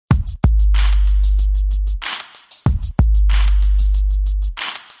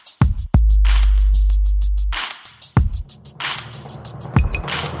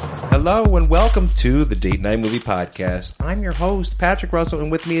Hello and welcome to the Date Night Movie Podcast. I'm your host, Patrick Russell,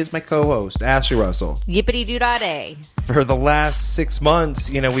 and with me is my co-host, Ashley Russell. Yippity-doo-dah-day. For the last 6 months,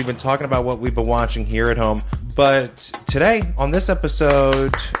 we've been talking about what we've been watching here at home. But today, on this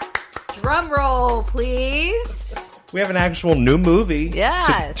episode... Drum roll, please. We have an actual new movie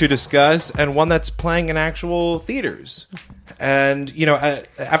Yes. to discuss, and one that's playing in actual theaters. And,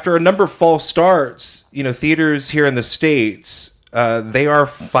 after a number of false starts, theaters here in the States... they are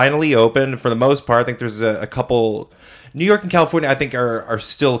finally open for the most part. I think there's a couple. New York and California, I think, are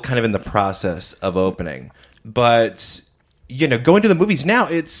still kind of in the process of opening. But going to the movies now,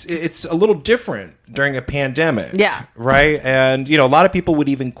 it's a little different during a pandemic. Yeah. Right. And a lot of people would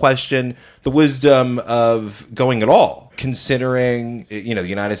even question the wisdom of going at all, considering the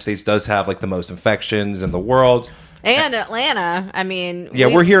United States does have like the most infections in the world. And Atlanta. I mean,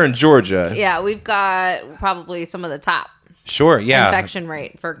 we're here in Georgia. Yeah, we've got probably some of the top. Sure, yeah. Infection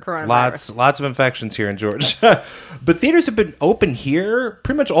rate for coronavirus. Lots of infections here in Georgia. But theaters have been open here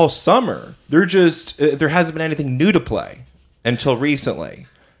pretty much all summer. They're just, there hasn't been anything new to play until recently.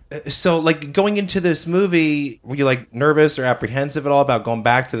 So, going into this movie, were you, nervous or apprehensive at all about going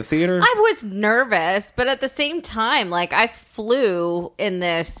back to the theater? I was nervous, but at the same time, I flew in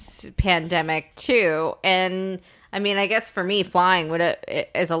this pandemic, too. And... I mean, I guess for me, flying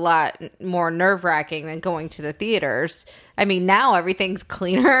is a lot more nerve-wracking than going to the theaters. I mean, now everything's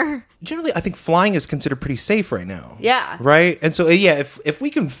cleaner. Generally, I think flying is considered pretty safe right now. Yeah. Right? And so, if we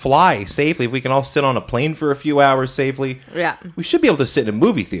can fly safely, if we can all sit on a plane for a few hours safely, we should be able to sit in a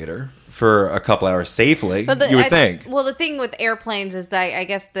movie theater for a couple hours safely, you would think. Well, the thing with airplanes is that I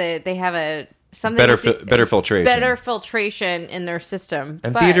guess they have better filtration. Better filtration in their system.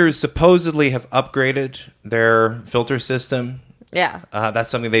 And theaters supposedly have upgraded their filter system. Yeah.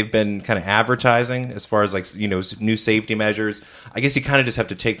 That's something they've been kind of advertising as far as new safety measures. I guess you kind of just have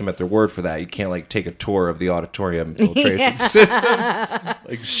to take them at their word for that. You can't take a tour of the auditorium filtration system.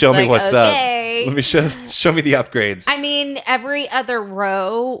 Show me what's up. Let me show me the upgrades. I mean, every other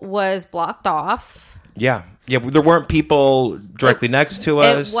row was blocked off. Yeah. Yeah, there weren't people directly next to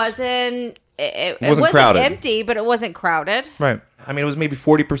us. It wasn't crowded. Empty, but it wasn't crowded. Right. I mean, it was maybe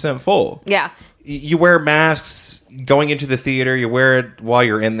 40% full. Yeah. You wear masks going into the theater. You wear it while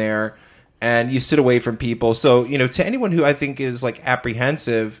you're in there, and you sit away from people. So, to anyone who I think is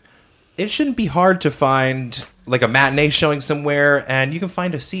apprehensive, it shouldn't be hard to find a matinee showing somewhere, and you can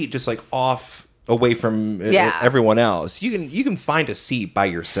find a seat just off away from everyone else. You can find a seat by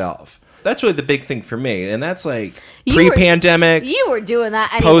yourself. That's really the big thing for me, and that's pre-pandemic. You were doing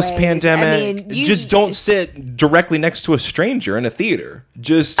that anyways. Post-pandemic. Just don't sit directly next to a stranger in a theater.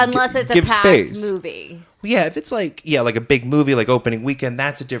 Just unless it's a packed movie. Well, yeah, if it's like a big movie like opening weekend,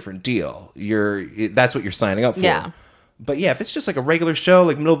 that's a different deal. That's what you're signing up for. Yeah. But yeah, if it's just a regular show,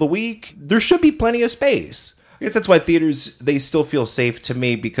 middle of the week, there should be plenty of space. I guess that's why theaters, they still feel safe to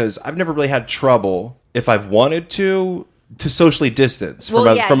me, because I've never really had trouble, if I've wanted to socially distance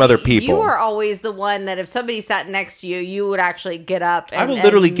from other people. You are always the one that if somebody sat next to you, you would actually get up. I would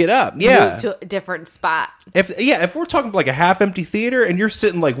literally get up. Yeah, move to a different spot. If we're talking a half empty theater and you're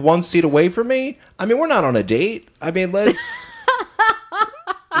sitting one seat away from me, I mean, we're not on a date. I mean, let's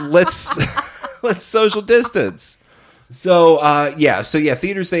let's social distance. So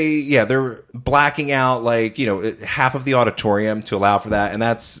theaters, they're blacking out half of the auditorium to allow for that, and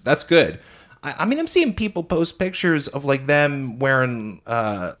that's good. I mean, I'm seeing people post pictures of them wearing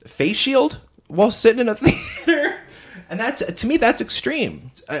face shield while sitting in a theater, and to me that's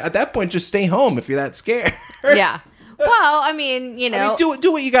extreme. At that point, just stay home if you're that scared. Yeah. Well, I mean,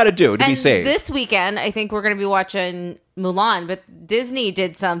 do what you got to do to be safe. This weekend, I think we're going to be watching Mulan, but Disney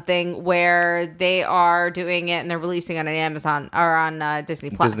did something where they are doing it and they're releasing it on Amazon or on Disney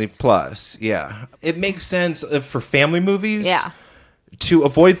Plus. Disney Plus, yeah. It makes sense for family movies. Yeah. To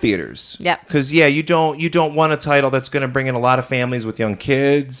avoid theaters. Yeah. Because, you don't want a title that's going to bring in a lot of families with young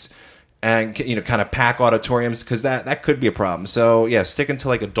kids and, kind of pack auditoriums, because that could be a problem. So, sticking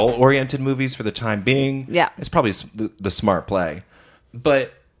to adult-oriented movies for the time being. Yeah. It's probably the smart play.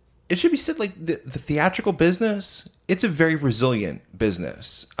 But it should be said, the theatrical business, it's a very resilient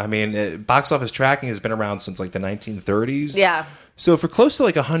business. I mean, box office tracking has been around since the 1930s. Yeah. So for close to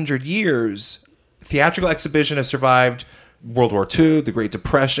 100 years, theatrical exhibition has survived World War II, the Great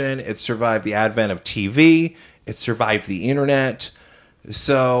Depression. It survived the advent of TV. It survived the internet.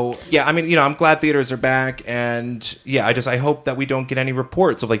 So, I mean, I'm glad theaters are back. And, I hope that we don't get any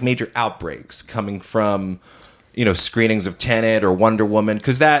reports of, major outbreaks coming from, screenings of Tenet or Wonder Woman.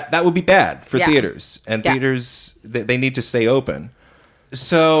 Because that would be bad for theaters. And theaters, they need to stay open.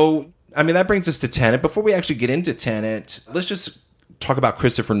 So, I mean, that brings us to Tenet. Before we actually get into Tenet, let's just talk about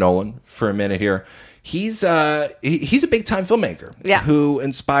Christopher Nolan for a minute here. He's a big time filmmaker who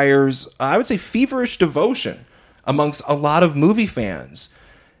inspires, I would say, feverish devotion amongst a lot of movie fans.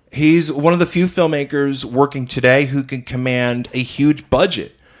 He's one of the few filmmakers working today who can command a huge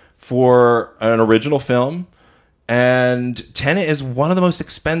budget for an original film. And Tenet is one of the most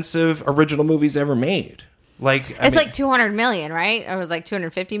expensive original movies ever made. It's like 200 million, right? Or it was like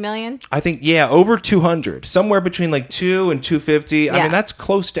 250 million? I think, over 200. Somewhere between like 2 and 250. I mean, that's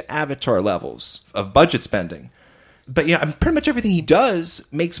close to Avatar levels of budget spending. But pretty much everything he does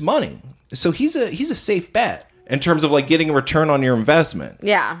makes money. So he's a safe bet in terms of like getting a return on your investment.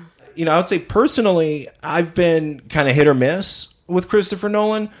 Yeah. I would say personally, I've been kind of hit or miss with Christopher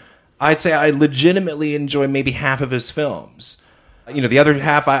Nolan. I'd say I legitimately enjoy maybe half of his films. The other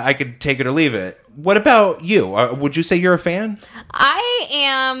half, I could take it or leave it. What about you? Would you say you're a fan? I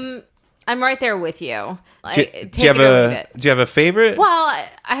am. I'm right there with you. Do you have a favorite? Well,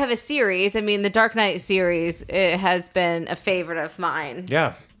 I have a series. I mean, the Dark Knight series, it has been a favorite of mine.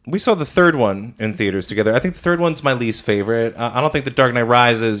 Yeah. We saw the third one in theaters together. I think the third one's my least favorite. I don't think the Dark Knight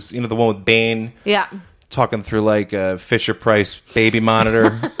Rises, the one with Bane. Yeah. Talking through like a Fisher-Price baby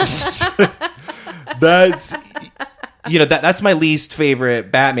monitor. That's... that's my least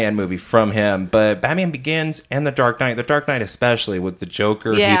favorite Batman movie from him. But Batman Begins and The Dark Knight especially with the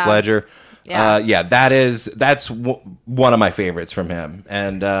Joker, Heath Ledger. Yeah. That's one of my favorites from him.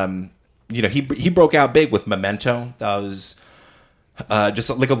 And, he broke out big with Memento. That was just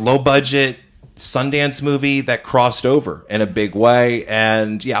like a low-budget Sundance movie that crossed over in a big way.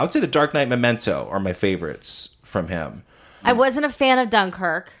 And, I would say The Dark Knight, Memento are my favorites from him. I wasn't a fan of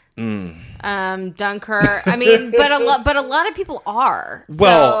Dunkirk. Dunkirk. I mean, but a lot of people are.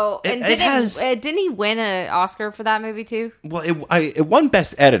 Well, so, didn't he win an Oscar for that movie too? Well, it won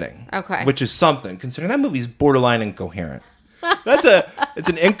Best Editing. Okay, which is something considering that movie's borderline incoherent. It's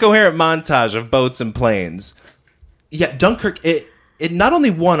an incoherent montage of boats and planes. Yeah, Dunkirk. It not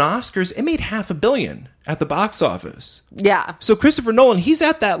only won Oscars, it made $500 million at the box office. Yeah. So Christopher Nolan, he's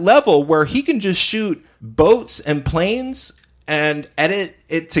at that level where he can just shoot boats and planes and edit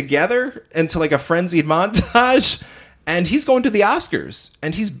it together into like a frenzied montage, and he's going to the Oscars,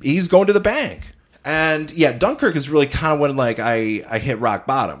 and he's going to the bank. And Dunkirk is really kind of when like I hit rock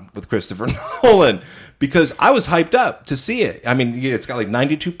bottom with Christopher Nolan, because I was hyped up to see it. I mean, it's got like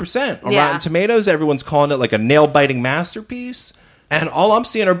 92% on Rotten Tomatoes. Everyone's calling it like a nail-biting masterpiece. And all I'm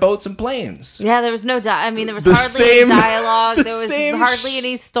seeing are boats and planes. Yeah, there was no there was hardly any dialogue. There was hardly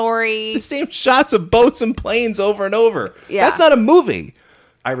any story. The same shots of boats and planes over and over. Yeah. That's not a movie.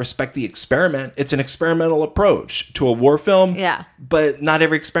 I respect the experiment. It's an experimental approach to a war film. Yeah. But not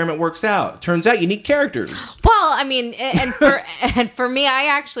every experiment works out. Turns out you need characters. Well, I mean, and for me, I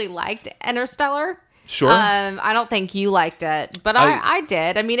actually liked Interstellar. Sure. I don't think you liked it, but I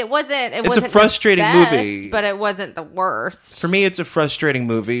did. I mean, it wasn't a frustrating the best, movie, but it wasn't the worst. For me, it's a frustrating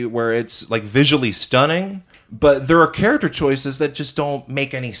movie where it's like visually stunning, but there are character choices that just don't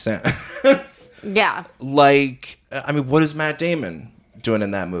make any sense. Yeah. Like, I mean, what is Matt Damon doing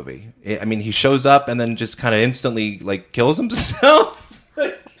in that movie? I mean, he shows up and then just kind of instantly like kills himself.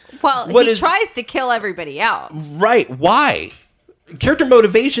 Well, he tries to kill everybody else. Right. Why? Character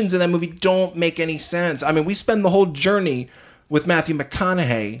motivations in that movie don't make any sense. I mean, we spend the whole journey with Matthew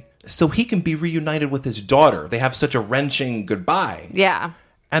McConaughey so he can be reunited with his daughter. They have such a wrenching goodbye. Yeah.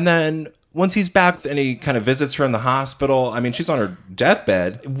 And then once he's back and he kind of visits her in the hospital, I mean, she's on her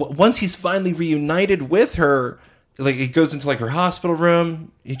deathbed. Once he's finally reunited with her, like he goes into like her hospital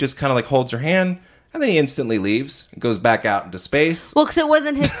room, he just kind of like holds her hand, and then he instantly leaves and goes back out into space. Well, because it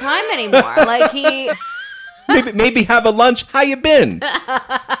wasn't his time anymore. Like he... Maybe have a lunch. How you been?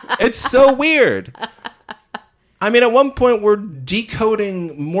 It's so weird. I mean, at one point, we're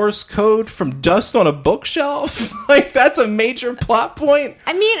decoding Morse code from dust on a bookshelf. Like, that's a major plot point.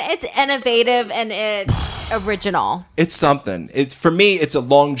 I mean, it's innovative and it's original. It's something. For me, it's a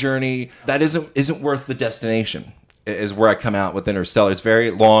long journey that isn't worth the destination. Is where I come out with Interstellar. It's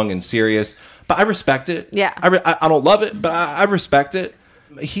very long and serious, but I respect it. Yeah, I don't love it, but I respect it.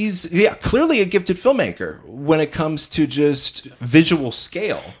 He's clearly a gifted filmmaker when it comes to just visual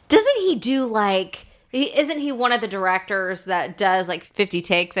scale. Doesn't he do like... Isn't he one of the directors that does like 50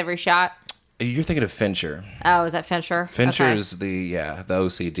 takes every shot? You're thinking of Fincher. Oh, is that Fincher? Fincher's the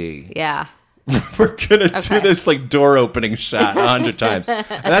OCD. Yeah. We're gonna do this like door opening shot 100 times. And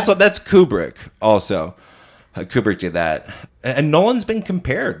that's Kubrick also. Kubrick did that. And Nolan's been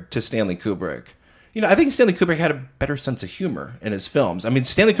compared to Stanley Kubrick. I think Stanley Kubrick had a better sense of humor in his films. I mean,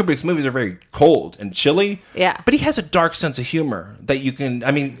 Stanley Kubrick's movies are very cold and chilly. Yeah. But he has a dark sense of humor that you can...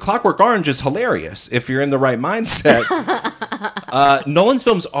 I mean, Clockwork Orange is hilarious if you're in the right mindset. Nolan's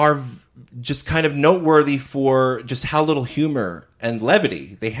films are just kind of noteworthy for just how little humor and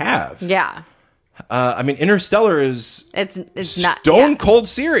levity they have. Yeah. I mean, Interstellar is... It's not... stone cold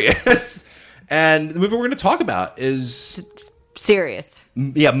serious. And the movie we're going to talk about is... serious.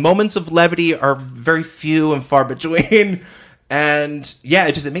 Yeah, moments of levity are very few and far between. And yeah,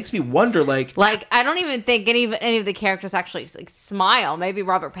 it makes me wonder, like I don't even think any of the characters actually like smile. Maybe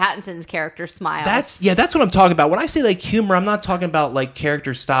Robert Pattinson's character smiles. That's what I'm talking about. When I say like humor, I'm not talking about like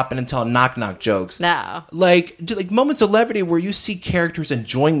characters stopping and telling knock jokes. No. Like moments of levity where you see characters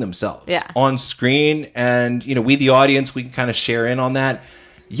enjoying themselves on screen, and we the audience, we can kind of share in on that.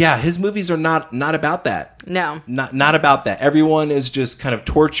 Yeah, his movies are not about that. No. Not about that. Everyone is just kind of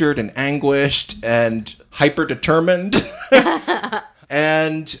tortured and anguished and hyper determined.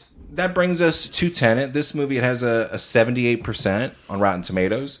 And that brings us to Tenet. This movie, it has a 78% on Rotten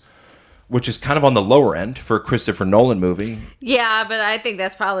Tomatoes, which is kind of on the lower end for a Christopher Nolan movie. Yeah, but I think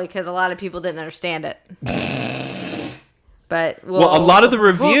that's probably because a lot of people didn't understand it. But a lot of the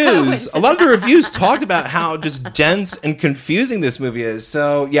reviews talked about how just dense and confusing this movie is.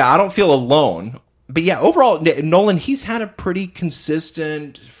 So yeah, I don't feel alone. But yeah, overall, Nolan, he's had a pretty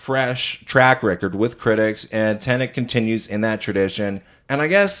consistent, fresh track record with critics, and Tenet continues in that tradition. And I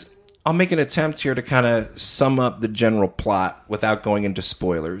guess I'll make an attempt here to kind of sum up the general plot without going into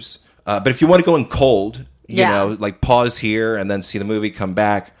spoilers. But if you want to go in cold, you know, like pause here and then see the movie, come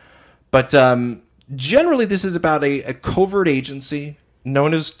back. But generally, this is about a covert agency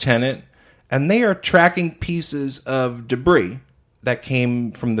known as Tenet, and they are tracking pieces of debris that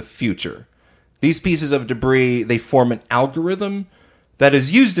came from the future. These pieces of debris, they form an algorithm that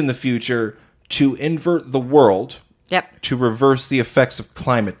is used in the future to invert the world, to reverse the effects of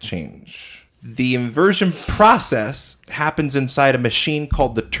climate change. The inversion process happens inside a machine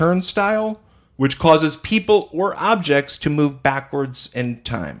called the turnstile, which causes people or objects to move backwards in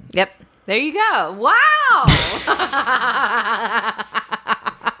time. Yep. There you go. Wow.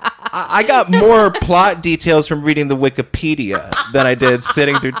 I got more plot details from reading the Wikipedia than I did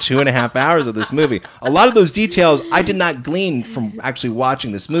sitting through 2.5 hours of this movie. A lot of those details I did not glean from actually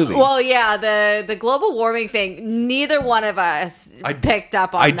watching this movie. Well, yeah, the global warming thing, neither one of us picked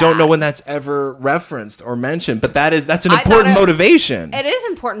up on that. I don't know when that's ever referenced or mentioned, but that's an important motivation. It is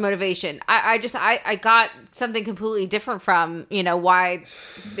important motivation. I got something completely different from, why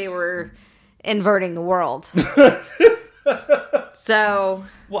they were inverting the world. So...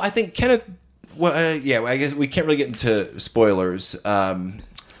 Well, I think Kenneth... Well, I guess we can't really get into spoilers.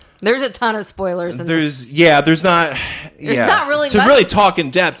 There's a ton of spoilers. There's not... There's not really much. To really talk in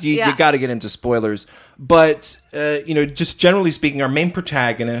depth, you got to get into spoilers. But, just generally speaking, our main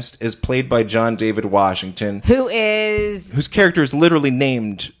protagonist is played by John David Washington. Whose character is literally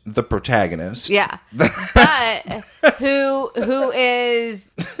named the protagonist. Yeah. But who is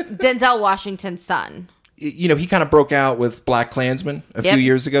Denzel Washington's son. He kind of broke out with BlacKkKlansman a few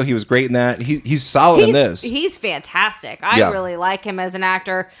years ago. He was great in that. He's solid in this. He's fantastic. I really like him as an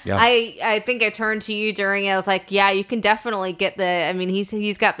actor. Yeah. I think I turned to you during it. I was like, yeah, you can definitely get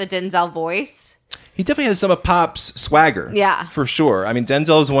he's got the Denzel voice. He definitely has some of Pop's swagger. Yeah. For sure. I mean,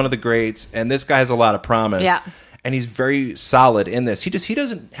 Denzel is one of the greats, and this guy has a lot of promise. Yeah. And he's very solid in this. He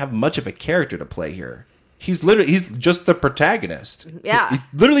doesn't have much of a character to play here. He's just the protagonist. Yeah. He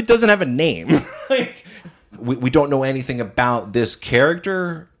literally doesn't have a name. We don't know anything about this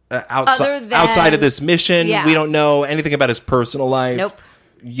character outside of this mission. Yeah. We don't know anything about his personal life. Nope.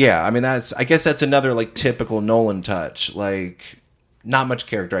 Yeah, I mean I guess that's another like typical Nolan touch. Like not much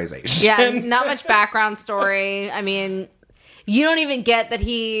characterization. Yeah, not much background story. I mean, you don't even get that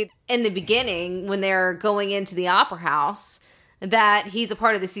he in the beginning when they're going into the opera house that he's a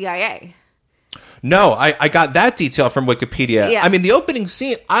part of the CIA. No, I got that detail from Wikipedia. Yeah. I mean, the opening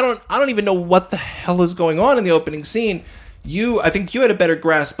scene, I don't even know what the hell is going on in the opening scene. I think you had a better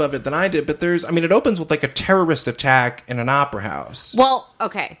grasp of it than I did, but it opens with like a terrorist attack in an opera house. Well,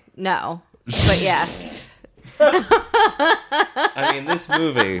 okay, no, but yes. I mean, this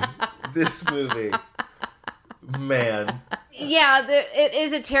movie, man. Yeah, it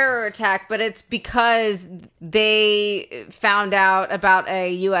is a terror attack, but it's because they found out about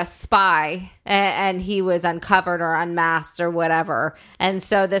a U.S. spy and he was uncovered or unmasked or whatever. And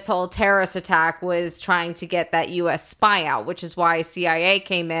so this whole terrorist attack was trying to get that U.S. spy out, which is why CIA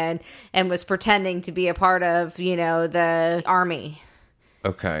came in and was pretending to be a part of, the army.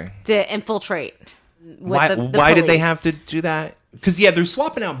 Okay. To infiltrate. Why did they have to do that? Because, yeah, they're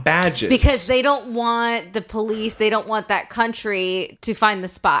swapping out badges. Because they don't want the police, they don't want that country to find the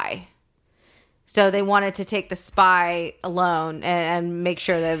spy. So they wanted to take the spy alone and make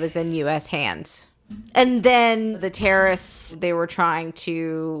sure that it was in U.S. hands. And then the terrorists, they were trying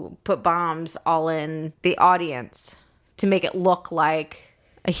to put bombs all in the audience to make it look like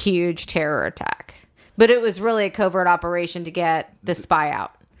a huge terror attack. But it was really a covert operation to get the spy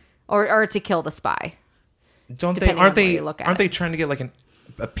out or to kill the spy. Aren't they trying to get like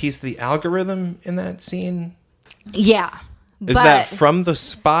a piece of the algorithm in that scene? Yeah. Is that from the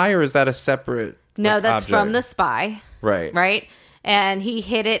spy or is that a separate No, that's object? from the spy. Right. Right? And he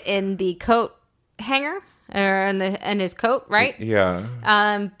hid it in the coat hanger or in his coat, right?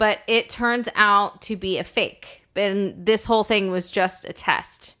 Yeah. But it turns out to be a fake. And this whole thing was just a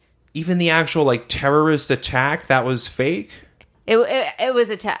test. Even the actual like terrorist attack, that was fake? It was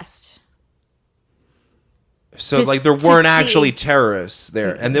a test. So like there weren't actually terrorists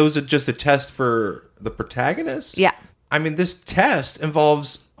there. And it was just a test for the protagonist? Yeah. I mean, this test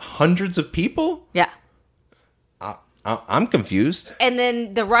involves hundreds of people? Yeah. I'm confused. And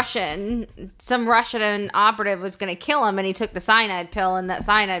then some Russian operative was going to kill him, and he took the cyanide pill, and that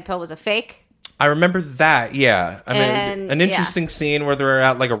cyanide pill was a fake. I remember that, yeah. I mean, an interesting scene where they're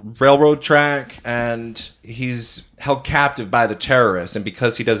at like a railroad track, and he's held captive by the terrorists, and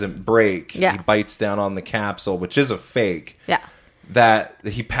because he doesn't break, he bites down on the capsule, which is a fake. Yeah. That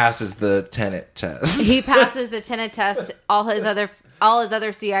he passes the Tenet test. He passes the Tenet test. All his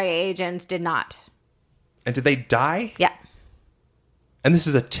other CIA agents did not. And did they die? Yeah. And this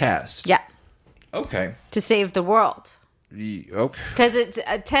is a test? Yeah. Okay. To save the world. Okay. Because it's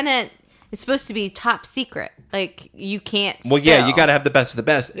a Tenet is supposed to be top secret. Like, you can't Well, yeah, you got to have the best of the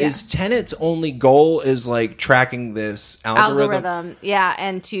best. Yeah. Is Tenet's only goal is, like, tracking this algorithm? Yeah,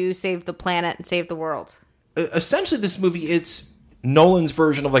 and to save the planet and save the world. Essentially, this movie, it's Nolan's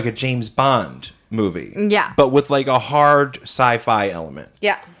version of, like, a James Bond movie. Yeah. But with, like, a hard sci-fi element.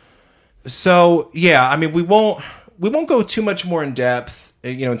 Yeah. So, yeah, I mean, we won't go too much more in depth,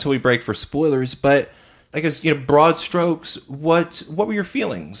 until we break for spoilers, but I guess, broad strokes, what were your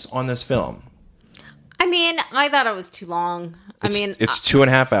feelings on this film? I mean, I thought it was too long. It's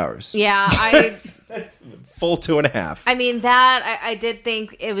 2.5 hours. Yeah, full 2.5. I mean, I did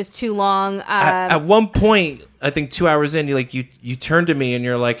think it was too long. At one point, I think 2 hours in, you turned to me and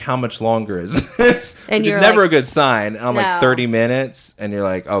you're like, how much longer is this? And it's never a good sign. And I'm like, 30 minutes. And you're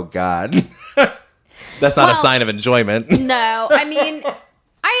like, oh, God. That's not a sign of enjoyment. No, I mean,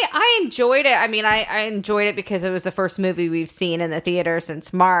 I enjoyed it. I mean, I enjoyed it because it was the first movie we've seen in the theater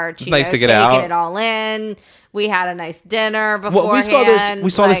since March. Nice to get out. Taking it all in. We had a nice dinner beforehand. Well, we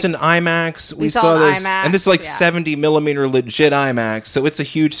saw this in IMAX. We saw this, IMAX, and this is like 70 millimeter legit IMAX. So it's a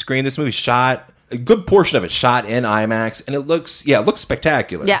huge screen. This movie a good portion of it shot in IMAX, and it looks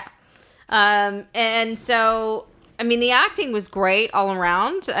spectacular. Yeah. And so, I mean, the acting was great all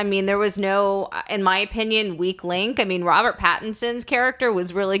around. I mean, there was no, in my opinion, weak link. I mean, Robert Pattinson's character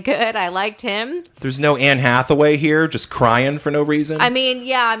was really good. I liked him. There's no Anne Hathaway here just crying for no reason. I mean,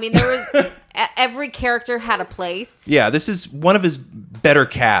 yeah. I mean, there was every character had a place. Yeah, this is one of his better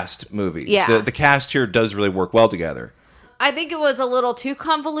cast movies. Yeah. The cast here does really work well together. I think it was a little too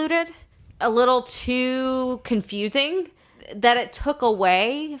convoluted, a little too confusing, that it took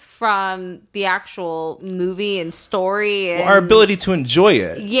away from the actual movie and story. And our ability to enjoy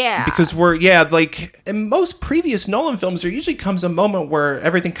it. Yeah. Because like in most previous Nolan films, there usually comes a moment where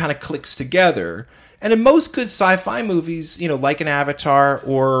everything kind of clicks together. And in most good sci-fi movies, like an Avatar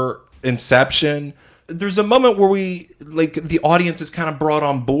or Inception, there's a moment where the audience is kind of brought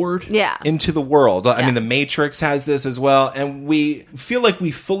on board into the world. I mean, The Matrix has this as well. And we feel like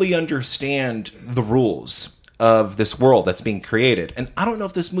we fully understand the rules of this world that's being created. And I don't know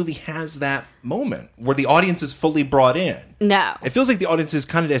if this movie has that moment where the audience is fully brought in. No. It feels like the audience is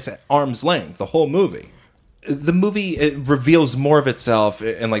kind of just at arm's length the whole movie. The movie, it reveals more of itself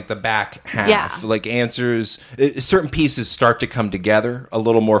in like the back half. Yeah. Like answers, certain pieces start to come together a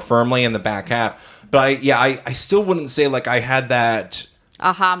little more firmly in the back half. But I still wouldn't say like I had that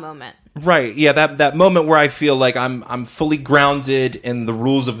aha moment. Right. Yeah, that moment where I feel like I'm fully grounded in the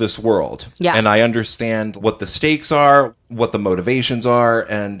rules of this world. Yeah. And I understand what the stakes are, what the motivations are,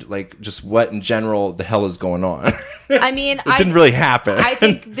 and like just what in general the hell is going on. I mean, it didn't really happen. I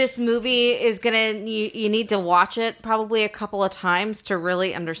think this movie is you need to watch it probably a couple of times to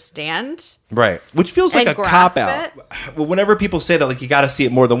really understand. Right. Which feels like a cop-out. Well, whenever people say that, like, you got to see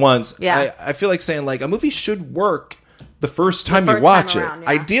it more than once, I feel like saying, like, a movie should work the first time you watch it. Around, yeah.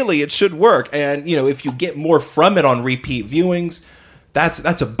 Ideally, it should work. And, if you get more from it on repeat viewings,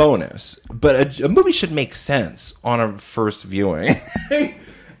 that's a bonus. But a movie should make sense on a first viewing. And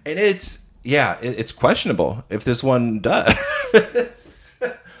it's questionable if this one does.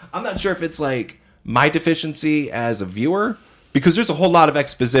 I'm not sure if it's like my deficiency as a viewer, because there's a whole lot of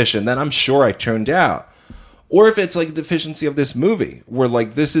exposition that I'm sure I tuned out. Or if it's like a deficiency of this movie, where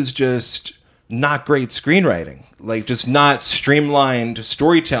like this is just not great screenwriting, like just not streamlined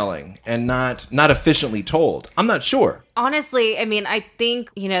storytelling and not efficiently told. I'm not sure. Honestly, I mean, I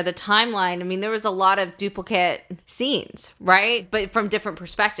think, the timeline, I mean, there was a lot of duplicate scenes, right? But from different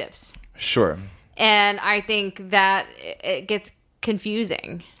perspectives. Sure. And I think that it gets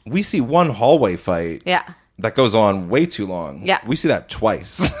confusing. We see one hallway fight. Yeah. That goes on way too long. Yeah. We see that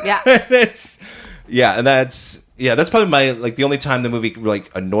twice. Yeah. That's probably the only time the movie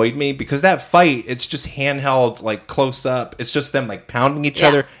like annoyed me, because that fight, it's just handheld, like close up. It's just them like pounding each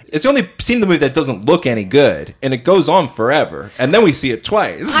other. It's the only scene in the movie that doesn't look any good, and it goes on forever. And then we see it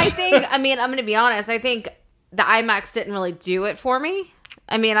twice. I'm going to be honest. I think the IMAX didn't really do it for me.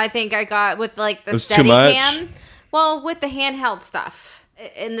 I mean, I think I got with like the steady cam. Well, with the handheld stuff.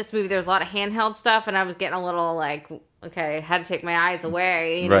 In this movie, there's a lot of handheld stuff, and I was getting a little like, okay, I had to take my eyes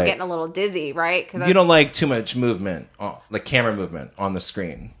away, getting a little dizzy, right? Because you don't like too much movement, like camera movement on the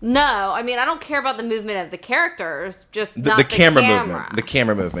screen. No, I mean, I don't care about the movement of the characters, just not the camera movement. The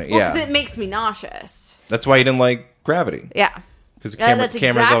camera movement, because it makes me nauseous. That's why you didn't like Gravity. Yeah. Because the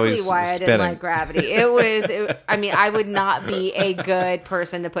camera's always why I spinning. didn't like Gravity. I would not be a good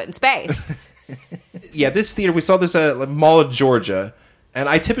person to put in space. Yeah, this theater, we saw this at Mall of Georgia, and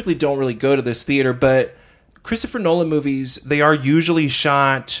I typically don't really go to this theater, but Christopher Nolan movies, they are usually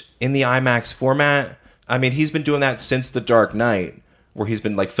shot in the IMAX format. I mean, he's been doing that since The Dark Knight, where he's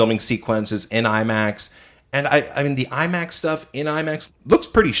been like filming sequences in IMAX. And I mean, the IMAX stuff in IMAX looks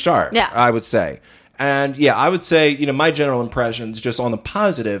pretty sharp, I would say. And yeah, I would say, my general impressions, just on the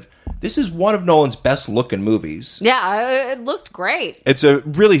positive, this is one of Nolan's best looking movies. Yeah, it looked great. It's a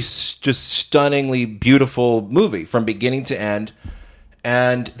really just stunningly beautiful movie from beginning to end.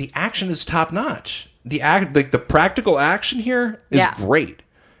 And the action is top notch. The practical action here is great.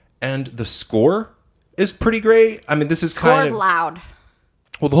 And the score is pretty great. I mean, this is Score's loud.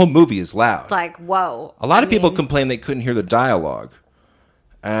 Well, the whole movie is loud. It's like, whoa. A lot of people complain they couldn't hear the dialogue.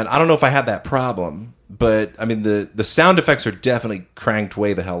 And I don't know if I had that problem, but I mean, the sound effects are definitely cranked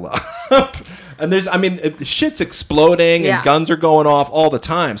way the hell up. And shit's exploding and guns are going off all the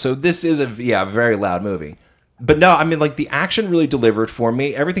time. So this is a very loud movie. But no, I mean, like the action really delivered for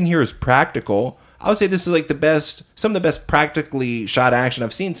me. Everything here is practical. I would say this is like some of the best practically shot action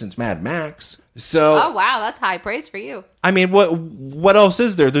I've seen since Mad Max. So, oh wow, that's high praise for you. I mean, what else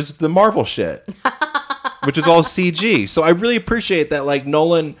is there? There's the Marvel shit, which is all CG. So I really appreciate that. Like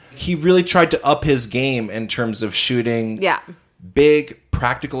Nolan, he really tried to up his game in terms of shooting. Big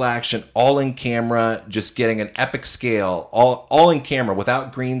practical action, all in camera, just getting an epic scale, all in camera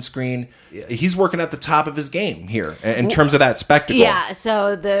without green screen. He's working at the top of his game here in terms of that spectacle. Yeah,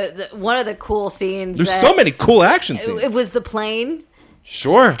 so the one of the cool scenes. There's so many cool action scenes. It was the plane.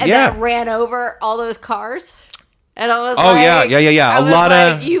 Sure, and that ran over all those cars. And I was yeah. A lot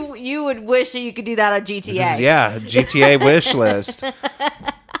of you would wish that you could do that on GTA. GTA wish list.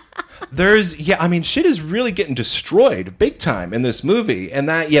 Shit is really getting destroyed big time in this movie. And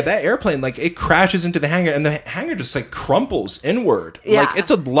that airplane, like, it crashes into the hangar, and the hangar just, like, crumples inward. Yeah. Like,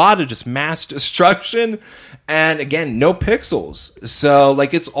 it's a lot of just mass destruction. And, again, no pixels. So,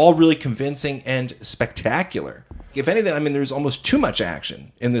 like, it's all really convincing and spectacular. If anything, I mean, there's almost too much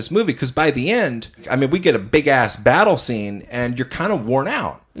action in this movie, because by the end, I mean, we get a big-ass battle scene, and you're kind of worn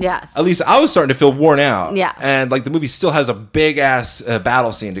out. Yes. At least I was starting to feel worn out. Yeah. And, like, the movie still has a big-ass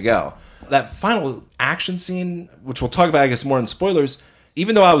battle scene to go. That final action scene, which we'll talk about, I guess, more in spoilers,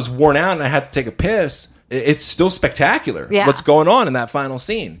 even though I was worn out and I had to take a piss, it's still spectacular. Yeah. What's going on in that final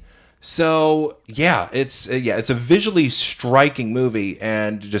scene. So, it's a visually striking movie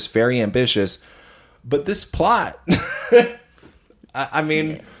and just very ambitious. But this plot, I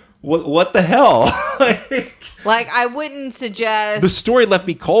mean, what the hell? Like, I wouldn't suggest... The story left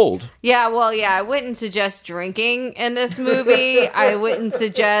me cold. Yeah, I wouldn't suggest drinking in this movie. I wouldn't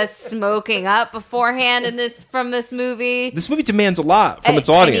suggest smoking up beforehand from this movie. This movie demands a lot from its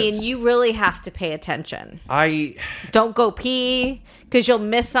audience. I mean, you really have to pay attention. Don't go pee, because you'll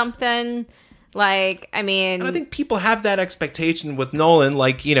miss something. Like, I mean... And I think people have that expectation with Nolan.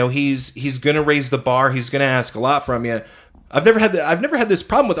 Like, he's going to raise the bar. He's going to ask a lot from you. I've never had this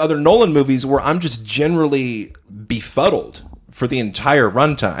problem with other Nolan movies where I'm just generally befuddled for the entire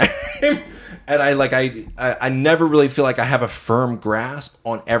runtime. And I never really feel like I have a firm grasp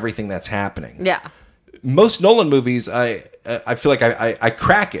on everything that's happening. Yeah. most Nolan movies, I feel like I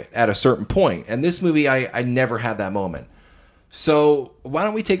crack it at a certain point, and this movie I never had that moment. So why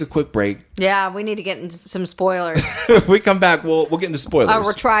don't we take a quick break? Yeah, we need to get into some spoilers. If we come back, we'll get into spoilers. Or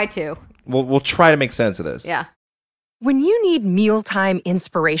we'll try to. We'll try to make sense of this. Yeah. When you need mealtime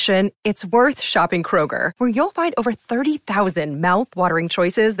inspiration, it's worth shopping Kroger, where you'll find over 30,000 mouth-watering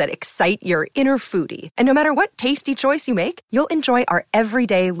choices that excite your inner foodie. And no matter what tasty choice you make, you'll enjoy our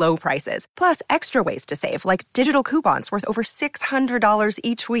everyday low prices, plus extra ways to save, like digital coupons worth over $600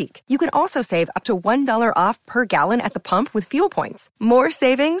 each week. You can also save up to $1 off per gallon at the pump with fuel points. More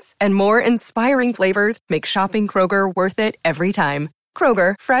savings and more inspiring flavors make shopping Kroger worth it every time.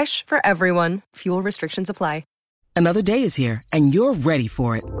 Kroger, fresh for everyone. Fuel restrictions apply. Another day is here, and you're ready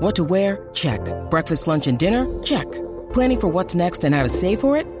for it. What to wear? Check. Breakfast, lunch, and dinner? Check. Planning for what's next and how to save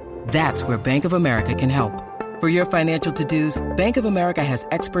for it? That's where Bank of America can help. For your financial to-dos, Bank of America has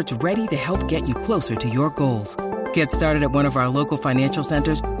experts ready to help get you closer to your goals. Get started at one of our local financial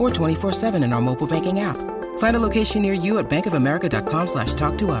centers or 24/7 in our mobile banking app. Find a location near you at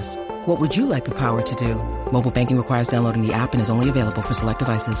bankofamerica.com/talktous. What would you like the power to do? Mobile banking requires downloading the app and is only available for select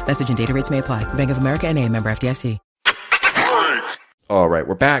devices. Message and data rates may apply. Bank of America NA, member FDIC. All right,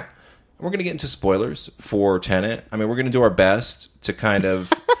 we're back. We're going to get into spoilers for Tenet. I mean, we're going to do our best to kind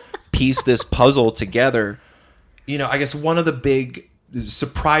of piece this puzzle together. You know, I guess one of the big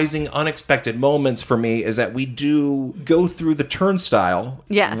surprising, unexpected moments for me is that we do go through the turnstile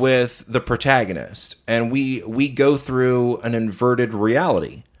with the protagonist, and we go through an inverted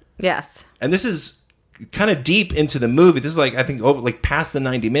reality. Yes. And this is kind of deep into the movie. This is like, I think, like past the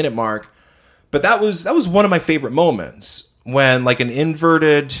 90-minute mark. But that was one of my favorite moments when like an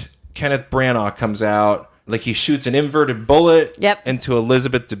inverted Kenneth Branagh comes out, like he shoots an inverted bullet into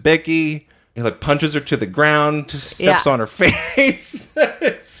Elizabeth Debicki. He like punches her to the ground, steps on her face.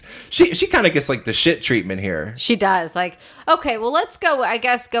 She kind of gets like the shit treatment here. She does. Like, okay, well, let's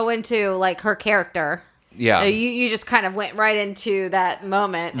go into like her character. Yeah. You just kind of went right into that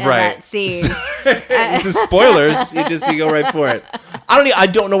moment and that scene. This is spoilers. You go right for it. I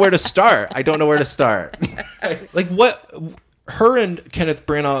don't know where to start. Like what her and Kenneth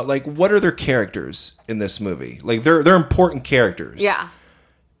Branagh, like what are their characters in this movie? Like they're important characters. Yeah.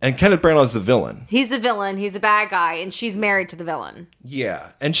 And Kenneth Branagh is the villain. He's the villain. He's the bad guy, and she's married to the villain. Yeah,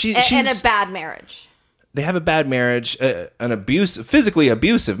 and she's in a bad marriage. They have a bad marriage, physically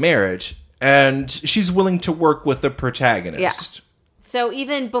abusive marriage, and she's willing to work with the protagonist. Yeah. So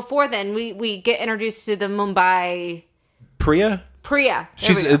even before then, we get introduced to the Mumbai Priya.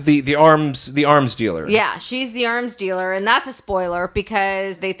 She's the arms dealer. Yeah, she's the arms dealer, and that's a spoiler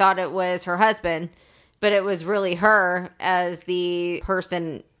because they thought it was her husband, but it was really her as the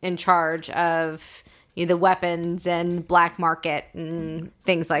person in charge of the weapons and black market and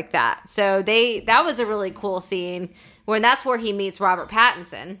things like that. So that was a really cool scene that's where he meets Robert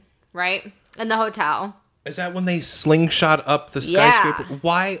Pattinson, right? In the hotel. Is that when they slingshot up the skyscraper?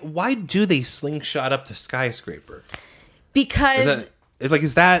 Yeah. Why do they slingshot up the skyscraper? Because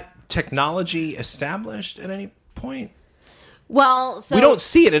is that technology established at any point? Well, so we don't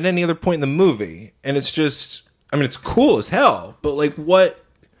see it at any other point in the movie, and it's just, I mean, it's cool as hell, but like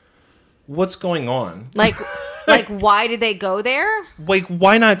what's going on? Like why did they go there? Like,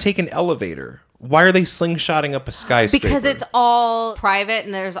 why not take an elevator? Why are they slingshotting up a skyscraper? Because it's all private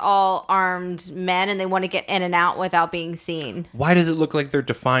and there's all armed men and they want to get in and out without being seen. Why does it look like they're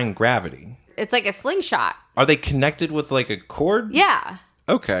defying gravity? It's like a slingshot. Are they connected with like a cord? Yeah.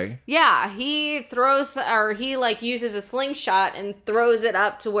 Okay. Yeah, he uses a slingshot and throws it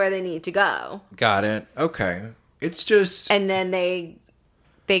up to where they need to go. Got it. Okay. It's just, and then they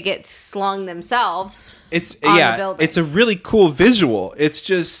get slung themselves. The building. It's a really cool visual. It's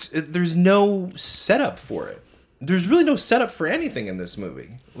just there's no setup for it. There's really no setup for anything in this movie.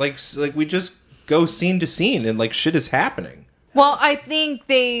 Like we just go scene to scene and like shit is happening. Well, I think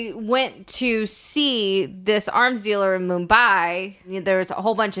they went to see this arms dealer in Mumbai. There's a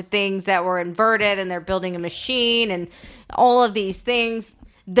whole bunch of things that were inverted, and they're building a machine and all of these things.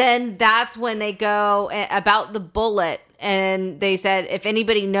 Then that's when they go about the bullet, and they said if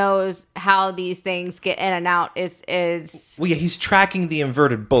anybody knows how these things get in and out, is well, yeah, he's tracking the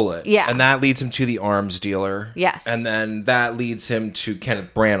inverted bullet, and that leads him to the arms dealer, and then that leads him to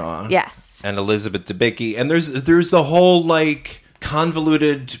Kenneth Branagh, and Elizabeth Debicki, and there's the whole like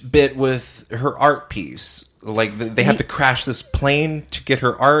convoluted bit with her art piece, like they have to crash this plane to get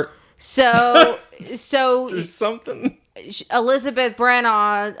her art. So there's something. Elizabeth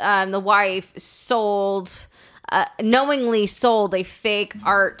Branagh, the wife, knowingly sold a fake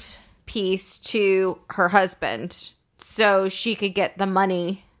art piece to her husband so she could get the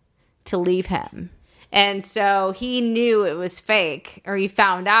money to leave him. And so he knew it was fake, or he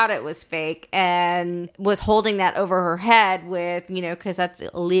found out it was fake, and was holding that over her head with, because that's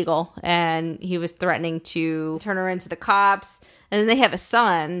illegal. And he was threatening to turn her into the cops. And then they have a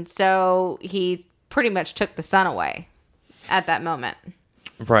son. So he pretty much took the son away at that moment.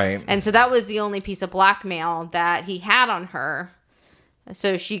 Right. And so that was the only piece of blackmail that he had on her.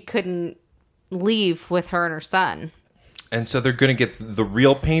 So she couldn't leave with her and her son. And so they're going to get the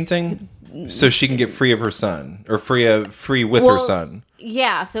real painting so she can get free of her son, or free with her son.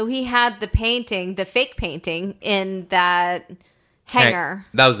 Yeah, so he had the painting, the fake painting, in that hangar.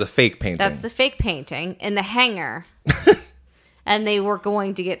 That was a fake painting. That's the fake painting in the hangar. And they were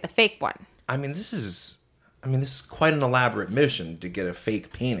going to get the fake one. This is quite an elaborate mission to get a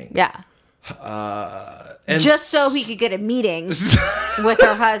fake painting. Yeah. And just so he could get a meeting with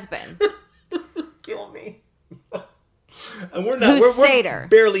her husband. Kill me. And we're Satyr.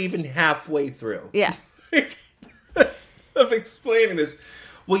 Barely even halfway through. Yeah. Of explaining this.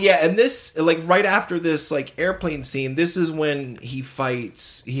 Well, yeah, and this, right after this, airplane scene, this is when he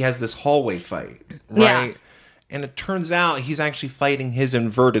has this hallway fight, right? Yeah. And it turns out he's actually fighting his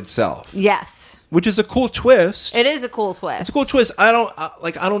inverted self. Yes. Which is a cool twist. It is a cool twist. It's a cool twist. I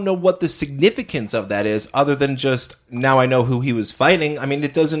don't know what the significance of that is, other than just, now I know who he was fighting.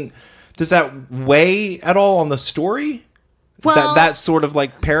 Does that weigh at all on the story? Well, that sort of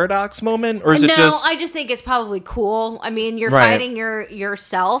paradox moment, or is it just? No, I just think it's probably cool. You're fighting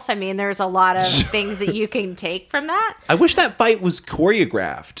yourself. There's a lot of things that you can take from that. I wish that fight was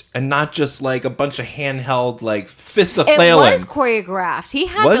choreographed and not just a bunch of handheld fists a flailing. It was choreographed. He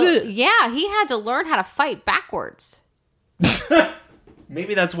had to learn how to fight backwards.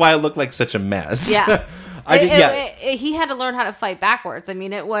 Maybe that's why it looked like such a mess. Yeah. He had to learn how to fight backwards. It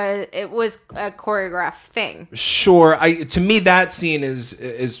was a choreographed thing. Sure. To me, that scene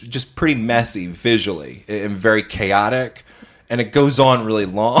is just pretty messy visually and very chaotic, and it goes on really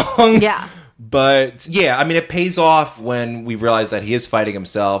long. Yeah. But yeah, it pays off when we realize that he is fighting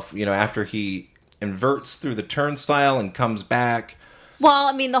himself. After he inverts through the turnstile and comes back.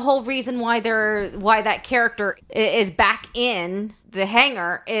 Well, the whole reason why that character is back in the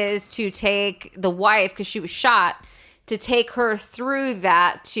hangar is to take the wife, because she was shot, to take her through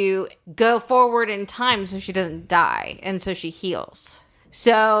that, to go forward in time so she doesn't die and so she heals.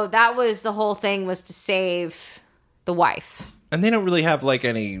 So that was the whole thing, was to save the wife. And they don't really have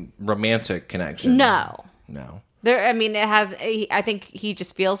any romantic connection. No. There. It has. I think he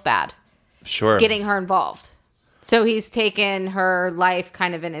just feels bad. Sure. Getting her involved. So he's taken her life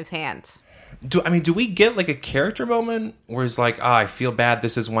kind of in his hands. Do we get a character moment where he's I feel bad,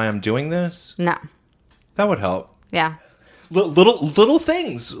 this is why I'm doing this? No. That would help. Yeah. Little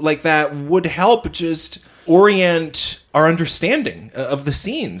things like that would help just orient our understanding of the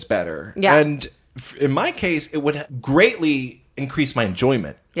scenes better. Yeah. And in my case, it would greatly increase my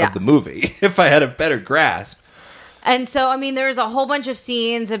enjoyment of the movie if I had a better grasp. And so, there's a whole bunch of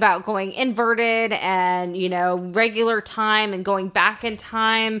scenes about going inverted and, regular time and going back in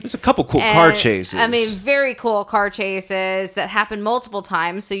time. There's a couple cool car chases. Very cool car chases that happen multiple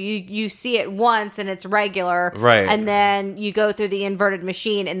times. So you see it once and it's regular. Right. And then you go through the inverted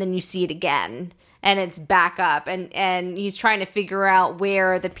machine and then you see it again. And it's back up. And he's trying to figure out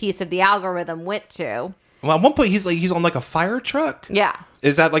where the piece of the algorithm went to. Well, at one point, he's on a fire truck. Yeah.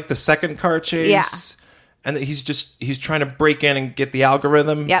 Is that the second car chase? Yeah. And he's trying to break in and get the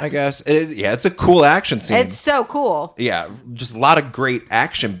algorithm, yep. I guess. It's a cool action scene. It's so cool. Yeah, just a lot of great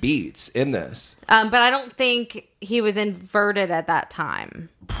action beats in this. But I don't think he was inverted at that time.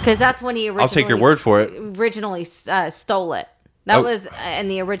 Because that's when he originally... I'll take your word for it. ...originally stole it. That was in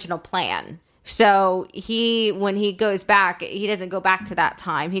the original plan. So when he goes back, he doesn't go back to that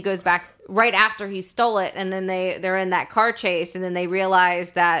time. He goes back right after he stole it, and then they're in that car chase, and then they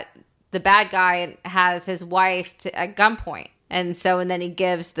realize that the bad guy has his wife at gunpoint. And then he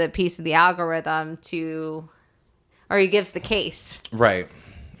gives the piece of the algorithm or he gives the case. Right.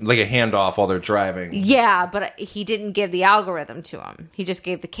 Like a handoff while they're driving. Yeah, but he didn't give the algorithm to him. He just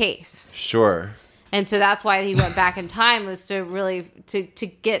gave the case. Sure. And so that's why he went back in time, was to really, to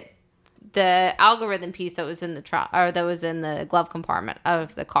get the algorithm piece that was in the that was in the glove compartment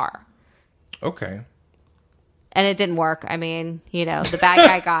of the car. Okay. And it didn't work. The bad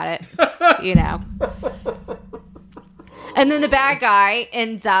guy got it, And then the bad guy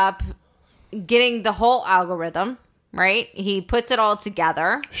ends up getting the whole algorithm, right? He puts it all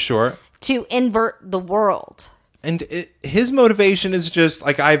together. Sure. To invert the world. And his motivation is just,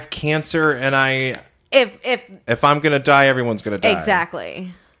 I have cancer and if I'm going to die, everyone's going to die.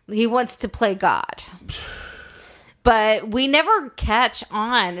 Exactly. He wants to play God. But we never catch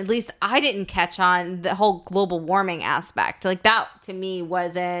on, at least I didn't catch on, the whole global warming aspect. Like, that to me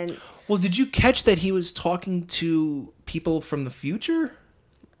wasn't... Well, did you catch that he was talking to people from the future?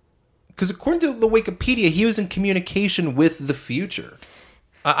 Because according to the Wikipedia, he was in communication with the future.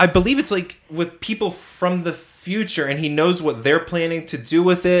 I believe it's like with people from the future, and he knows what they're planning to do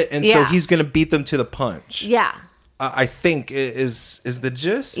with it, and so he's going to beat them to the punch. Yeah. I think is the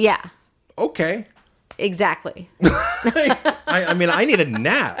gist? Yeah. Okay. Exactly. I mean, I need a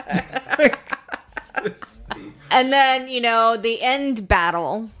nap. And then, the end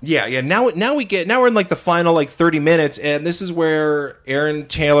battle. Yeah. Now we're in like the final like 30 minutes, and this is where Aaron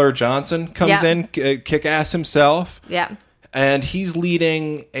Taylor Johnson comes in, kick ass himself. Yeah. And he's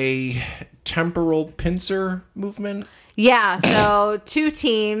leading a temporal pincer movement. Yeah. So 2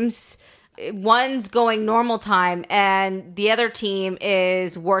 teams. One's going normal time, and the other team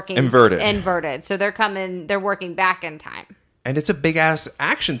is working inverted. So they're working back in time. And it's a big ass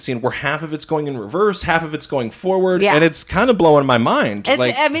action scene where half of it's going in reverse, half of it's going forward, and it's kind of blowing my mind.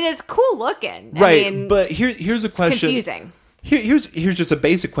 It's cool looking, right? But here's a question. Confusing. Here's just a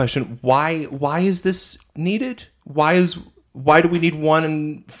basic question. Why is this needed? Why do we need one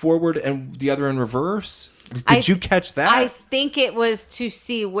in forward and the other in reverse? Did you catch that? I think it was to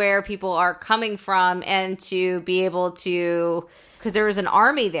see where people are coming from and to be able to, because there was an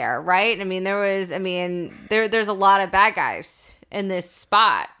army there, right? I mean, there's a lot of bad guys in this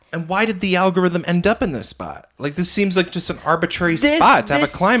spot. And why did the algorithm end up in this spot? Like, this seems like just an arbitrary spot to have a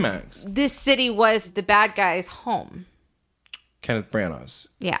climax. This city was the bad guy's home. Kenneth Branagh's.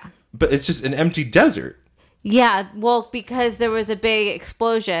 Yeah. But it's just an empty desert. Yeah, well, because there was a big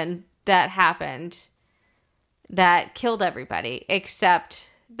explosion that happened that killed everybody, except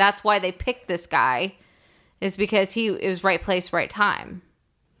that's why they picked this guy, is because it was right place, right time.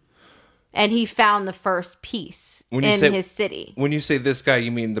 And he found the first piece in his city. When you say this guy, you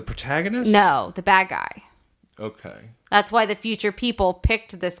mean the protagonist? No, the bad guy. Okay. That's why the future people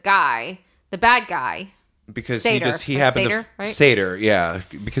picked this guy, the bad guy. Because Sator, he happened Sator, to... right? Sator, yeah.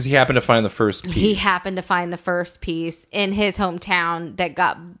 Because he happened to find the first piece. He happened to find the first piece in his hometown that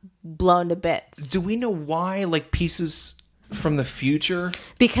got blown to bits. Do we know why, like, pieces from the future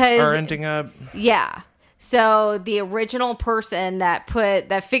are ending up... Yeah. So the original person that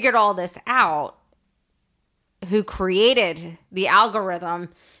figured all this out, who created the algorithm,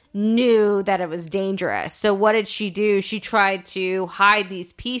 knew that it was dangerous. So what did she do? She tried to hide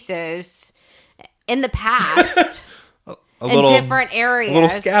these pieces in the past in different areas. A little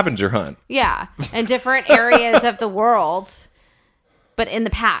scavenger hunt. Yeah, in different areas of the world, but in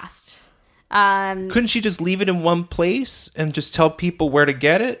the past. Couldn't she just leave it in one place and just tell people where to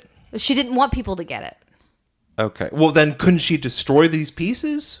get it? She didn't want people to get it. Okay. Well, then couldn't she destroy these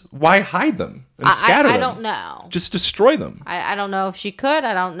pieces? Why hide them and scatter them? I don't know. Just destroy them. I don't know if she could.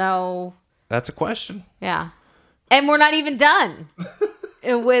 I don't know. That's a question. Yeah. And we're not even done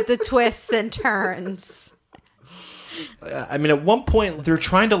with the twists and turns. I mean, at one point, they're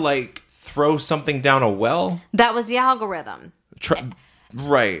trying to, like, throw something down a well. That was the algorithm.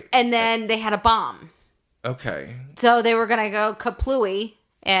 Right. And then they had a bomb. Okay. So they were going to go kaplooey,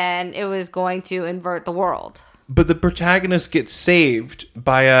 and it was going to invert the world. But the protagonist gets saved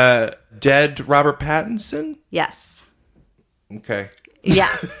by a dead Robert Pattinson? Yes. Okay.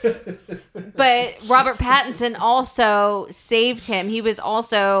 Yes. But Robert Pattinson also saved him. He was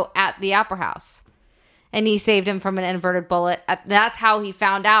also at the Opera House. And he saved him from an inverted bullet. That's how he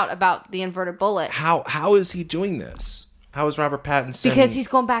found out about the inverted bullet. How is he doing this? How is Robert Pattinson? Because he's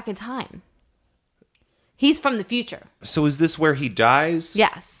going back in time. He's from the future. So is this where he dies?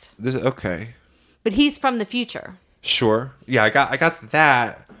 Yes. Okay. But he's from the future. Sure. Yeah, I got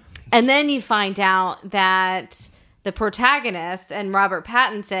that. And then you find out that the protagonist and Robert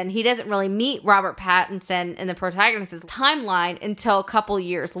Pattinson, he doesn't really meet Robert Pattinson in the protagonist's timeline until a couple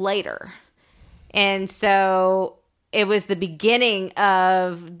years later. And so it was the beginning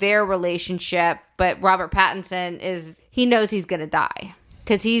of their relationship, but Robert Pattinson he knows he's going to die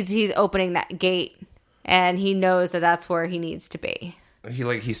because he's opening that gate and he knows that that's where he needs to be.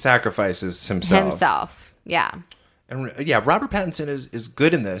 He sacrifices himself. Yeah. And yeah, Robert Pattinson is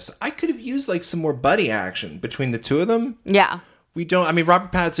good in this. I could have used like some more buddy action between the two of them. Yeah. We don't. I mean,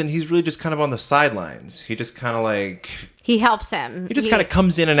 Robert Pattinson, he's really just kind of on the sidelines. He just kind of like... He helps him. He just kind of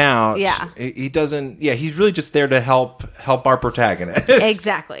comes in and out. Yeah. He doesn't... Yeah, he's really just there to help our protagonist.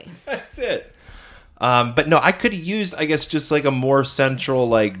 Exactly. That's it. But no, I could have used, I guess, just like a more central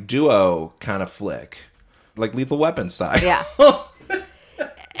like duo kind of flick. Like Lethal Weapon style. Yeah.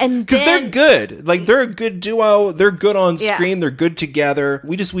 And because they're good. Like, they're a good duo. They're good on screen. Yeah. They're good together.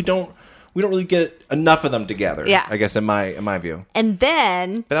 We we don't really get enough of them together. Yeah. I guess in my view. And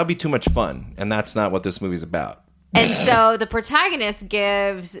then, But that would be too much fun, and that's not what this movie's about. and so the protagonist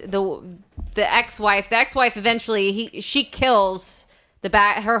gives the ex-wife. The ex-wife eventually she kills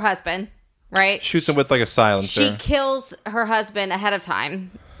her husband, right? Shoots him with like a silencer. She kills her husband ahead of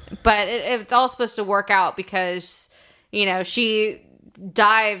time, but it's all supposed to work out because she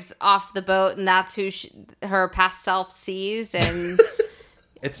dives off the boat, and that's who her past self sees. And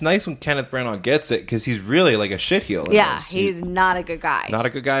It's nice when Kenneth Branagh gets it because he's really like a shitheel. in yeah, this. he's not a good guy. Not a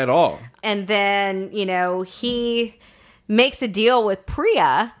good guy at all. And then he makes a deal with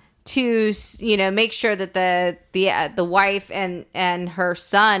Priya to make sure that the wife and her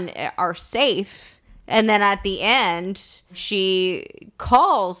son are safe. And then at the end, she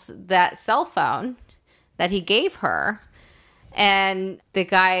calls that cell phone that he gave her, and the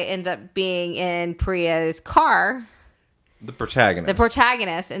guy ends up being in Priya's car. The protagonist. The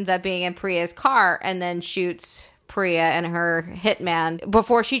protagonist ends up being in Priya's car and then shoots Priya and her hitman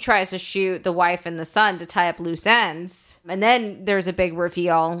before she tries to shoot the wife and the son to tie up loose ends. And then there's a big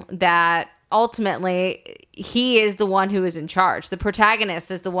reveal that ultimately he is the one who is in charge. The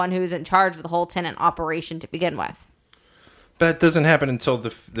protagonist is the one who is in charge of the whole tenant operation to begin with. But it doesn't happen until the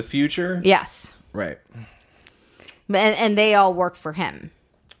future? Yes. Right. And they all work for him.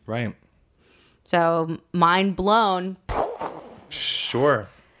 Right. So mind blown. Sure.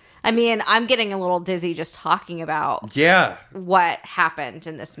 I mean, I'm getting a little dizzy just talking about Yeah. what happened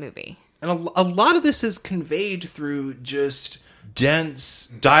in this movie. And a lot of this is conveyed through just dense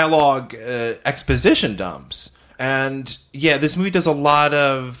dialogue exposition dumps. And yeah, this movie does a lot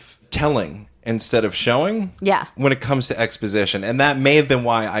of telling instead of showing. Yeah. When it comes to exposition. And that may have been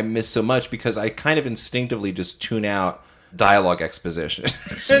why I missed so much, because I kind of instinctively just tune out dialogue exposition.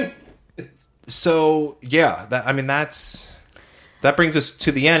 So, yeah, that brings us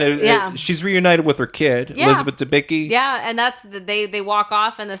to the end. She's reunited with her kid, Yeah. Elizabeth Debicki. Yeah, and that's they walk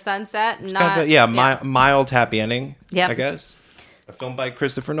off in the sunset. And Mild happy ending, Yep. I guess. A film by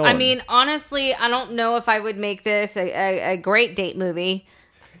Christopher Nolan. I mean, honestly, I don't know if I would make this a great date movie.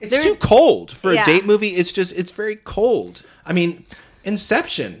 it's too cold for Yeah. a date movie. It's very cold. I mean,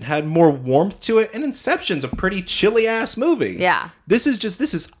 Inception had more warmth to it, and Inception's a pretty chilly ass movie. Yeah. This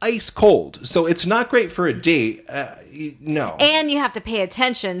is ice cold, so it's not great for a date. No. And you have to pay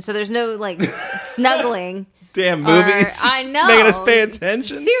attention, so there's no like snuggling. Damn movies. I know. Making us pay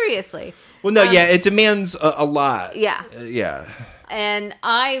attention. Seriously. Well, no, it demands a lot. Yeah. Yeah. And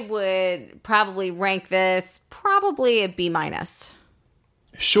I would probably rank this probably a B-.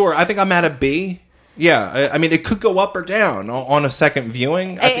 Sure, I think I'm at a B. Yeah, I mean, it could go up or down on a second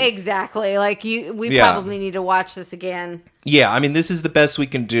viewing. Exactly. Like we probably need to watch this again. Yeah, I mean, this is the best we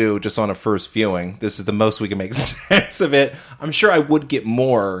can do just on a first viewing. This is the most we can make sense of it. I'm sure I would get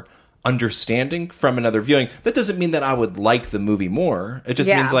more understanding from another viewing. That doesn't mean that I would like the movie more. It just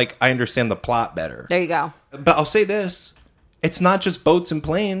means like I understand the plot better. There you go. But I'll say this. It's not just boats and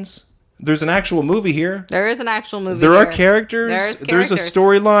planes. There's an actual movie here. There is an actual movie. There are here. characters. There's a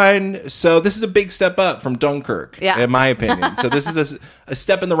storyline. So this is a big step up from Dunkirk, in my opinion. So this is a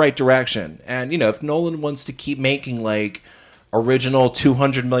step in the right direction. And, if Nolan wants to keep making, like, original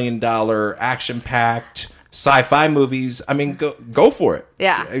 $200 million action-packed sci-fi movies, I mean, go for it.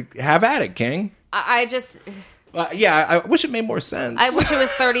 Yeah. Have at it, King. I just... I wish it made more sense. I wish it was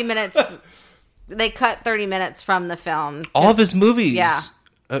 30 minutes. They cut 30 minutes from the film. All of his movies... Yeah.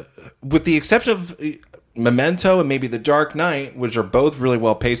 With the exception of Memento and maybe The Dark Knight, which are both really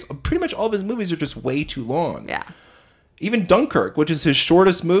well paced, pretty much all of his movies are just way too long. Yeah. Even Dunkirk, which is his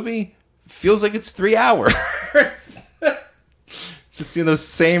shortest movie, feels like it's 3 hours. Just seeing those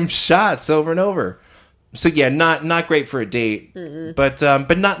same shots over and over. So yeah, not great for a date, but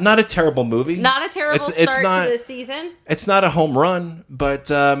not a terrible movie. Not a terrible start to the season. It's not a home run,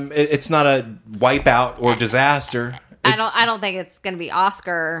 but it's not a wipeout or disaster. I don't think it's going to be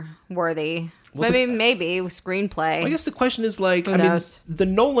Oscar worthy. Maybe screenplay. Well, I guess the question is like, Who knows? the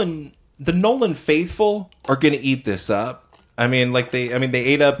Nolan faithful are going to eat this up. I mean, they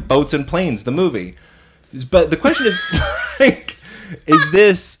ate up Boats and Planes, the movie. But the question is, like, is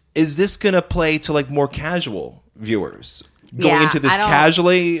this going to play to like more casual viewers going into this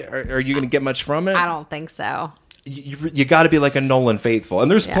casually? Are you going to get much from it? I don't think so. You got to be like a Nolan faithful,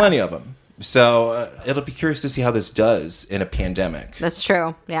 and there's plenty of them. So it'll be curious to see how this does in a pandemic. That's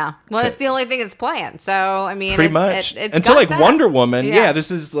true. Yeah. Well, it's the only thing that's planned. So I mean, pretty much it's until like that. Wonder Woman. Yeah, this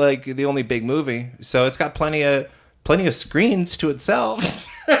is like the only big movie, so it's got plenty of screens to itself.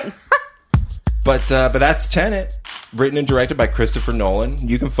 But that's Tenet. Written and directed by Christopher Nolan.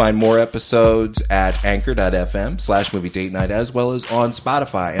 You can find more episodes at anchor.fm/movie date night, as well as on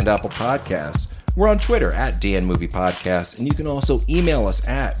Spotify and Apple Podcasts. We're on Twitter at DN Movie Podcast, and you can also email us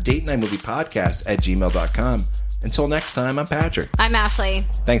at datenightmoviepodcast@gmail.com. Until next time, I'm Patrick. I'm Ashley.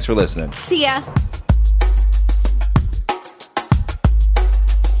 Thanks for listening. See ya.